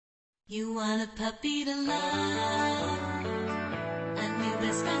You want a puppy to love, a new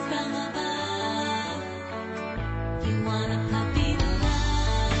best friend from above. You want a puppy to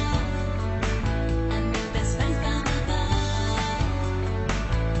love, a new best friend from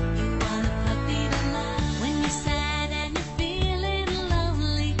above. You want a puppy to love when you're sad and you're feeling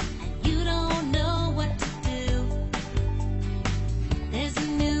lonely and you don't know what to do. There's a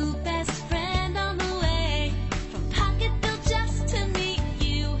new best friend on the way from Pocketville just to meet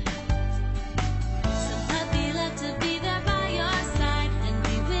you. Some puppy love to be there by your side and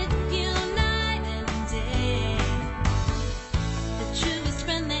be with you night and day. The truest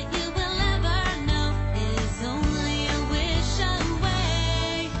friend that you will ever know is only a wish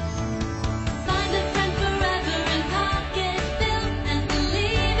away. Find a friend forever in Pocketville and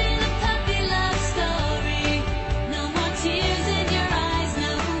believe in a puppy love story. No more tears in your eyes,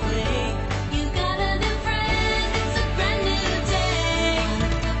 no way. You got a new friend, it's a brand new day. Want a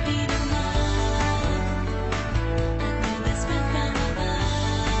puppy to love, a new best friend from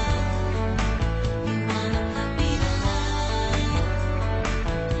above. You want a puppy to love,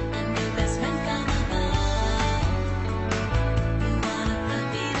 a new best friend from above. You want a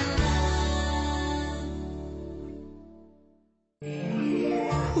puppy to love.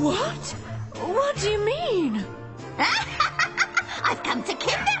 What? What do you mean? I've come to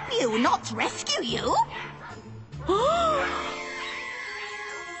kidnap you, not rescue you.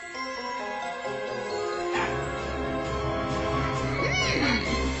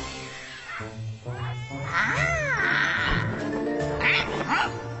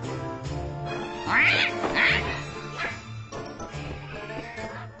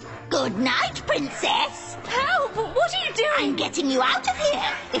 Good night, princess. Help! What are you doing? I'm getting you out of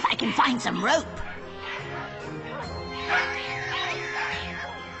here, if I can find some rope.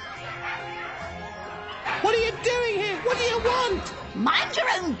 What are you doing here? What do you want? Mind your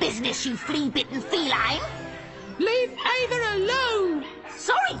own business, you flea-bitten feline. Leave Ava alone!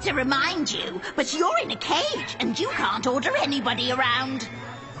 Sorry to remind you, but you're in a cage and you can't order anybody around.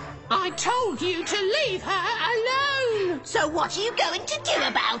 I told you to leave her alone! So what are you going to do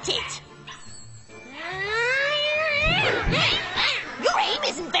about it? Your aim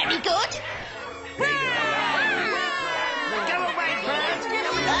isn't very good. Go away, birds! Get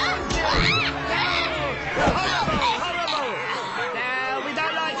away! Horrible! No, we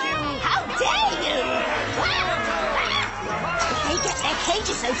don't like you! How dare you! If they get their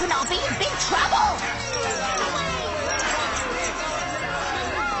cages open, I'll be in big trouble.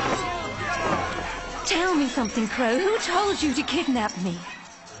 Tell me something, Crow. Who told you to kidnap me?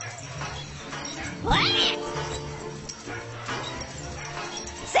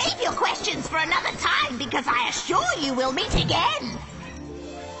 Save your questions for another time, because I assure you we'll meet again.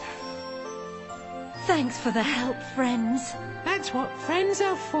 Thanks for the help, friends. That's what friends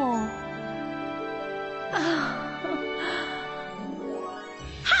are for.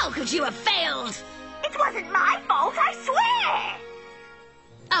 How could you have failed? It wasn't my fault, I swear.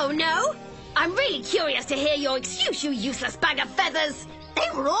 Oh, no? I'm really curious to hear your excuse, you useless bag of feathers. They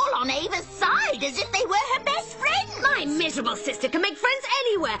were all on Ava's side, as if they were her best friends. My miserable sister can make friends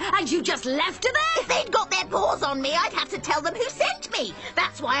anywhere, and you just left her there? If they'd got their paws on me, I'd have to tell them who sent me.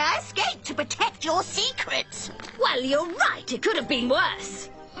 That's why I escaped, to protect your secrets. Well, you're right. It could have been worse.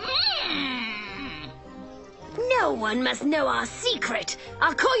 No one must know our secret.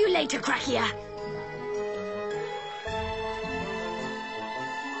 I'll call you later, Krakia.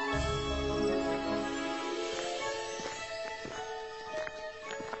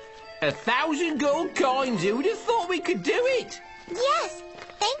 $1,000 gold coins. Who'd have thought we could do it? Yes,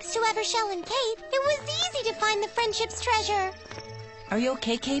 thanks to Evershell and Kate, it was easy to find the friendship's treasure. Are you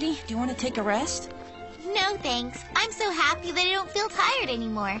okay, Katie? Do you want to take a rest? No, thanks. I'm so happy that I don't feel tired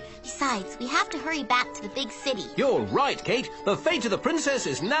anymore. Besides, we have to hurry back to the big city. You're right, Kate. The fate of the princess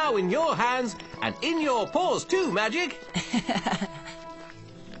is now in your hands, and in your paws too, Magic.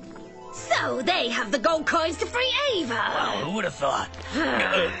 So they have the gold coins to free Ava. Well, who would have thought?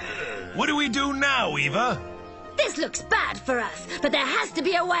 What do we do now, Eva? This looks bad for us, but there has to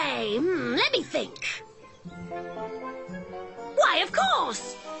be a way. Let me think. Why, of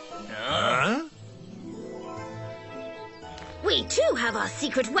course. Huh? We too have our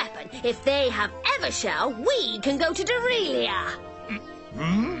secret weapon. If they have Evershell, we can go to Dorelia.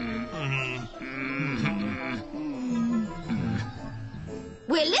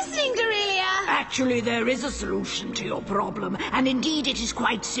 We're listening, Dorelia. Actually, there is a solution to your problem, and indeed it is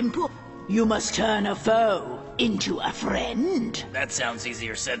quite simple. You must turn a foe into a friend. That sounds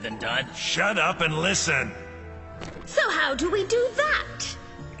easier said than done. Shut up and listen. So how do we do that?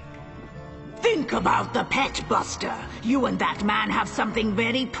 Think about the Pet Buster. You and that man have something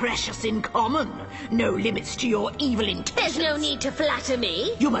very precious in common. No limits to your evil intentions. There's no need to flatter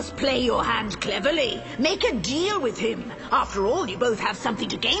me. You must play your hand cleverly. Make a deal with him. After all, you both have something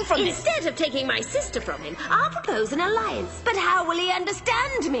to gain from this. Instead of taking my sister from him, I'll propose an alliance. But how will he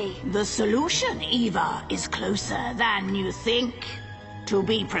understand me? The solution, Eva, is closer than you think. To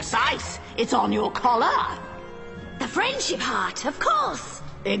be precise, it's on your collar. The friendship heart, of course.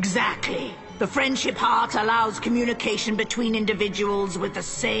 Exactly. The friendship heart allows communication between individuals with the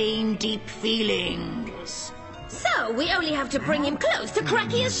same deep feelings. So we only have to bring him close to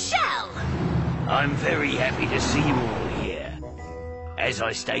Crackia's shell. I'm very happy to see you all here. As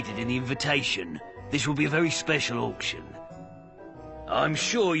I stated in the invitation, this will be a very special auction. I'm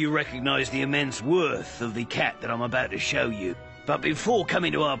sure you recognize the immense worth of the cat that I'm about to show you. But before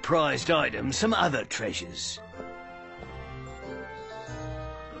coming to our prized items, some other treasures.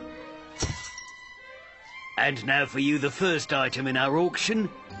 And now for you, the first item in our auction,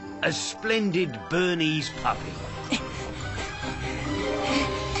 a splendid Bernese puppy.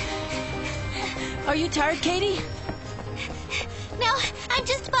 Are you tired, Katie? No, I'm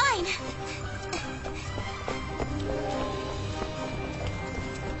just fine.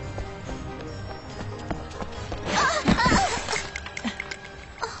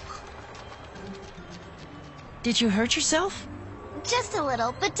 Did you hurt yourself? Just a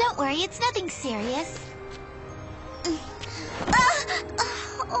little, but don't worry, it's nothing serious.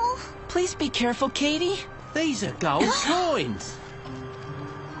 Please be careful, Katie. These are gold coins.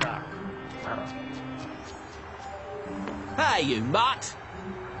 Hey, you mutt.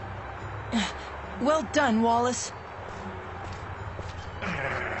 Well done, Wallace.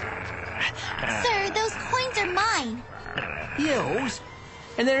 Sir, those coins are mine. Yours?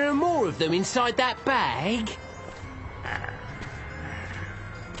 And there are more of them inside that bag?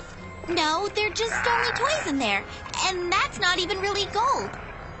 No, they're just only toys in there. And that's not even really gold.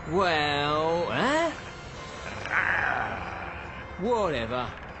 Well, whatever.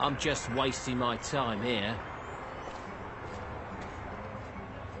 I'm just wasting my time here.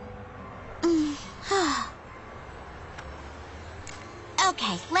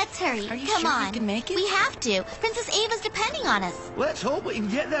 Okay, let's hurry. Are you Come sure on. we can make it? We have to. Princess Ava's depending on us. Let's hope we can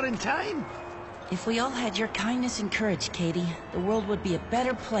get there in time. If we all had your kindness and courage, Katie, the world would be a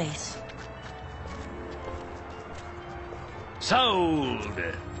better place. Sold!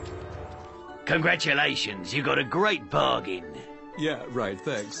 Congratulations, you got a great bargain. Yeah, right,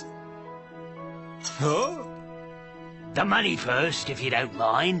 thanks. Huh? The money first, if you don't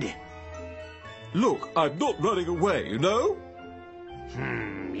mind. Look, I'm not running away, you know?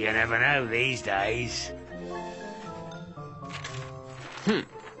 You never know these days.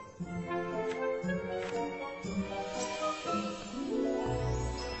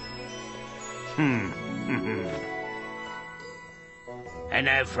 And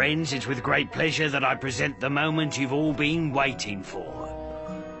now, friends, it's with great pleasure that I present the moment you've all been waiting for.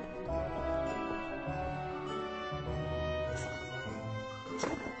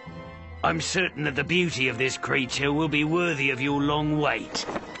 I'm certain that the beauty of this creature will be worthy of your long wait.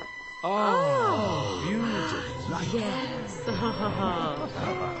 Oh, beautiful. Yes.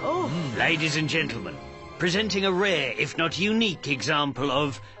 Ladies and gentlemen, presenting a rare, if not unique, example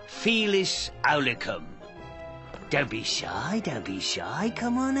of Felis aulicum. Don't be shy,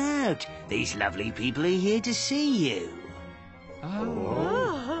 come on out. These lovely people are here to see you.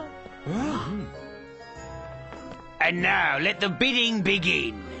 And now, let the bidding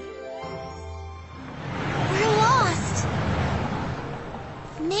begin. We're lost.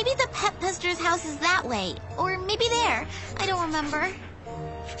 Maybe the Pet Buster's house is that way. Or maybe there. I don't remember.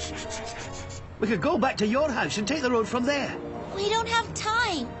 We could go back to your house and take the road from there. We don't have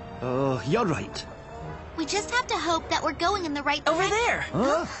time. Oh, you're right. We just have to hope that we're going in the right Over direction. there!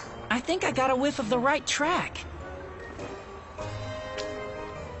 Huh? I think I got a whiff of the right track.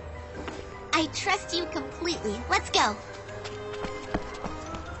 I trust you completely. Let's go.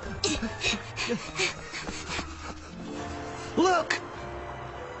 Look!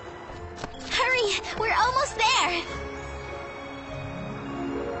 Hurry! We're almost there!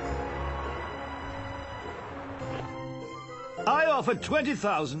 I offered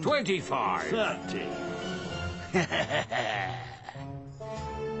 20,000. 25. 30.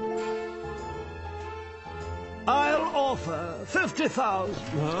 I'll offer 50,000.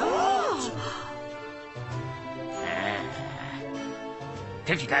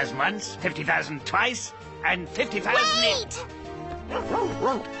 50,000 once, 50,000 twice, and 50,000 Wait!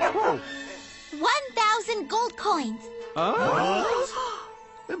 1,000 gold coins. Oh?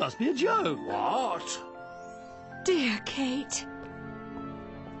 It must be a joke. Oh, What? Dear Kate.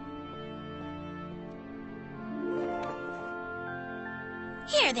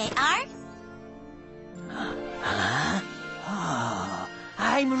 There they are. Huh? Oh,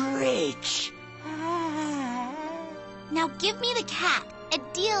 I'm rich. Now give me the cat. A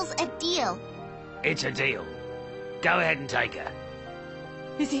deal's a deal. It's a deal. Go ahead and take her.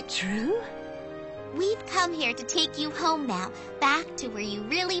 Is it true? We've come here to take you home now, back to where you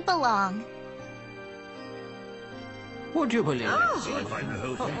really belong. Would you believe it?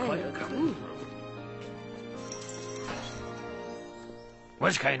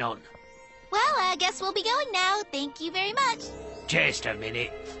 What's going on? Well, I guess we'll be going now. Thank you very much. Just a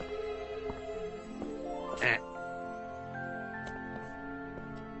minute.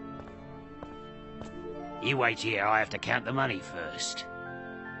 You wait here. I have to count the money first.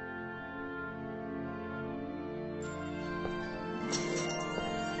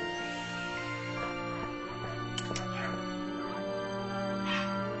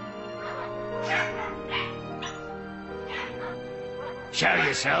 Show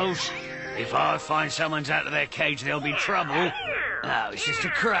yourselves. If I find someone's out of their cage, there'll be trouble. Oh, it's just a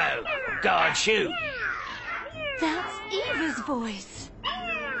crow. Go on, shoot. That's Eva's voice.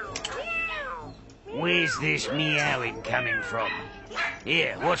 Where's this meowing coming from?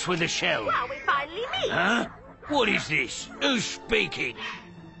 Here, what's with the shell? Well, we finally meet. Huh? What is this? Who's speaking?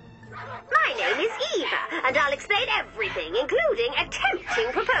 My name is Eva, and I'll explain everything, including a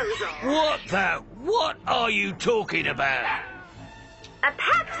tempting proposal. What are you talking about? A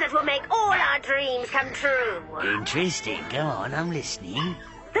pact that will make all our dreams come true. Interesting. Go on, I'm listening.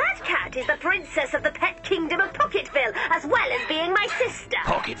 That cat is the princess of the pet kingdom of Pocketville, as well as being my sister.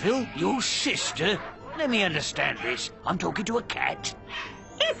 Pocketville? Your sister? Let me understand this. I'm talking to a cat.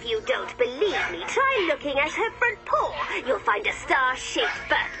 If you don't believe me, try looking at her front paw. You'll find a star-shaped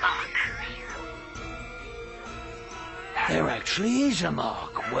birthmark. There actually is a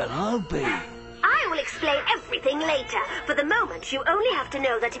mark. Well, I'll be. I will explain everything later. For the moment, you only have to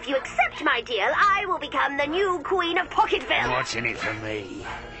know that if you accept my deal, I will become the new queen of Pocketville. What's in it for me?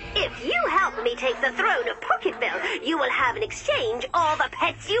 If you help me take the throne of Pocketville, you will have in exchange all the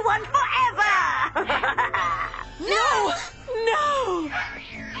pets you want forever! No! No!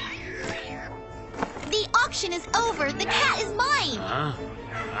 The auction is over. The cat is mine.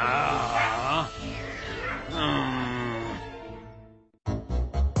 Huh?